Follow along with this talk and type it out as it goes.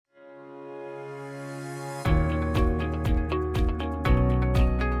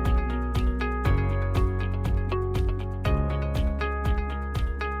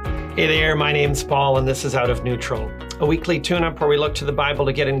Hey there, my name's Paul, and this is Out of Neutral, a weekly tune-up where we look to the Bible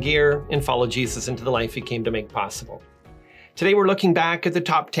to get in gear and follow Jesus into the life he came to make possible. Today we're looking back at the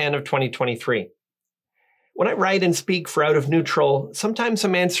top 10 of 2023. When I write and speak for Out of Neutral, sometimes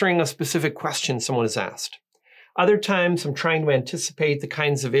I'm answering a specific question someone has asked. Other times I'm trying to anticipate the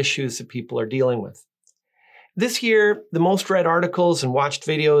kinds of issues that people are dealing with. This year, the most read articles and watched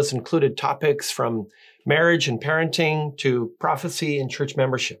videos included topics from marriage and parenting to prophecy and church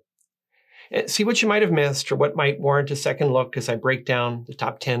membership. See what you might have missed or what might warrant a second look as I break down the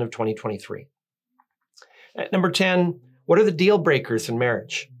top 10 of 2023. At number 10, what are the deal breakers in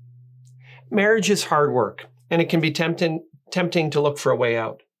marriage? Marriage is hard work, and it can be tempting to look for a way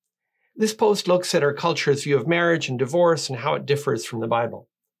out. This post looks at our culture's view of marriage and divorce and how it differs from the Bible.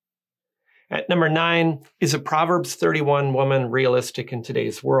 At number 9, is a Proverbs 31 woman realistic in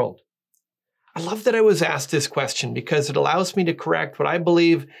today's world? I love that I was asked this question because it allows me to correct what I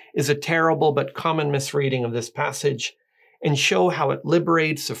believe is a terrible but common misreading of this passage and show how it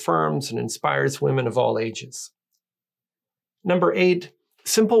liberates, affirms, and inspires women of all ages. Number 8,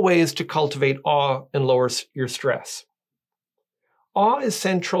 simple ways to cultivate awe and lower your stress. Awe is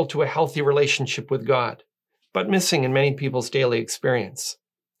central to a healthy relationship with God, but missing in many people's daily experience.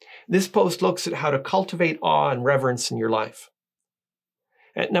 This post looks at how to cultivate awe and reverence in your life.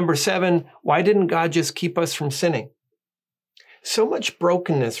 At number 7, why didn't God just keep us from sinning? So much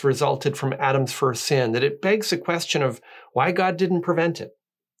brokenness resulted from Adam's first sin that it begs the question of why God didn't prevent it.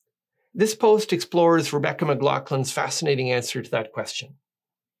 This post explores Rebecca McLaughlin's fascinating answer to that question.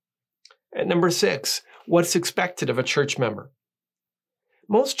 At number 6, what's expected of a church member?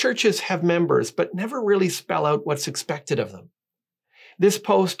 Most churches have members, but never really spell out what's expected of them. This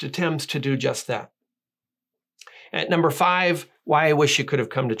post attempts to do just that. At number 5, why I wish you could have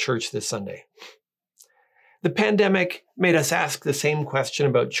come to church this Sunday. The pandemic made us ask the same question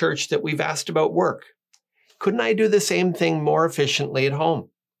about church that we've asked about work. Couldn't I do the same thing more efficiently at home?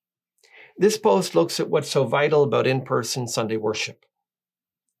 This post looks at what's so vital about in-person Sunday worship.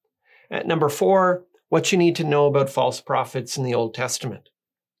 At number 4, what you need to know about false prophets in the Old Testament.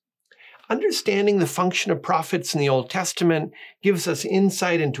 Understanding the function of prophets in the Old Testament gives us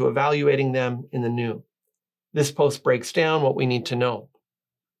insight into evaluating them in the New. This post breaks down what we need to know.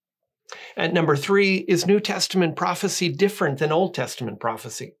 At number 3, is New Testament prophecy different than Old Testament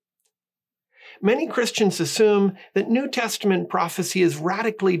prophecy? Many Christians assume that New Testament prophecy is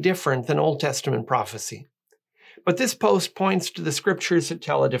radically different than Old Testament prophecy. But this post points to the scriptures that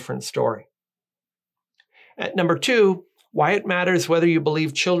tell a different story. At number 2, why it matters whether you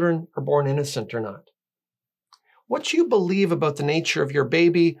believe children are born innocent or not. What you believe about the nature of your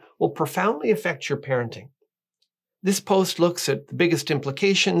baby will profoundly affect your parenting. This post looks at the biggest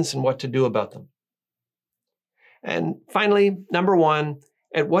implications and what to do about them. And finally, number 1,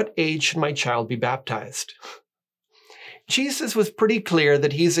 at what age should my child be baptized? Jesus was pretty clear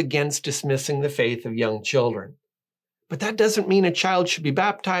that he's against dismissing the faith of young children. But that doesn't mean a child should be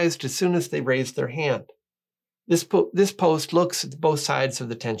baptized as soon as they raise their hand. This post looks at both sides of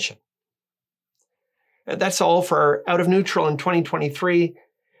the tension. And that's all for Out of Neutral in 2023.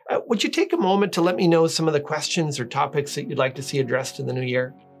 Would you take a moment to let me know some of the questions or topics that you'd like to see addressed in the new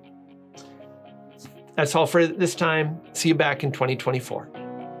year? That's all for this time. See you back in 2024.